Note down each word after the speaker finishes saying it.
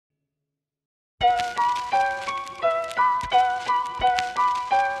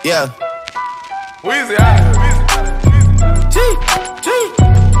Yeah. Weezy out of here.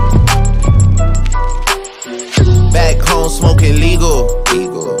 Back home smoking legal.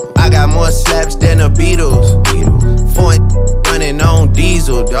 I got more slaps than the Beatles. Foreign running on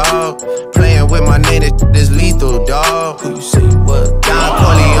diesel, dawg. Playing with my name, this lethal, dawg. Who you say what? Don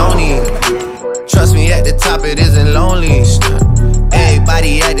Corleone. Trust me, at the top it isn't lonely.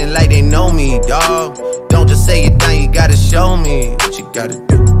 Everybody acting like they know me, dawg. Don't just say it down, you gotta show me what you gotta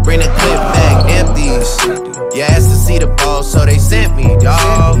do. Bring the clip back empties. You asked to see the ball, so they sent me,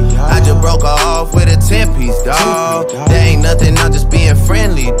 dawg. I just broke her off with a 10-piece, dawg. There ain't nothing, I'm just being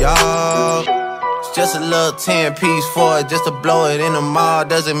friendly, dawg. It's just a little 10-piece for it, just to blow it in the mall.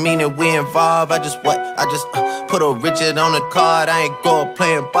 Doesn't mean that we involved. I just put a Richard on the card. I ain't going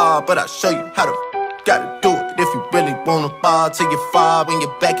playing ball, but I'll show you how to gotta do it. If you really wanna ball till you fall when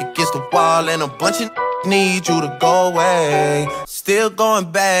you're back against the wall, and a bunch of need you to go away. Still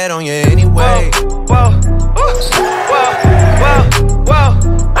going bad on you anyway. Whoa.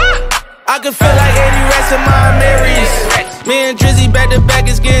 I can feel like 80 rats in my Marys. Me and Drizzy back to back,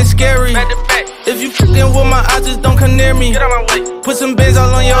 it's getting scary. If you fucking with my eyes, just don't come near me. Get out my way. Put some bins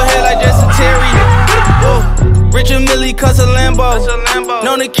all on your head like Justin Terry. Richard Millie cuss a Lambo.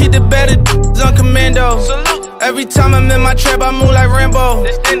 Known to keep the better on commando. Salute. Every time I'm in my trap, I move like Rambo.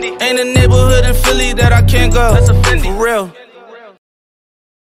 This Indy. Ain't a neighborhood in Philly that I can't go. That's a Fendi. For real.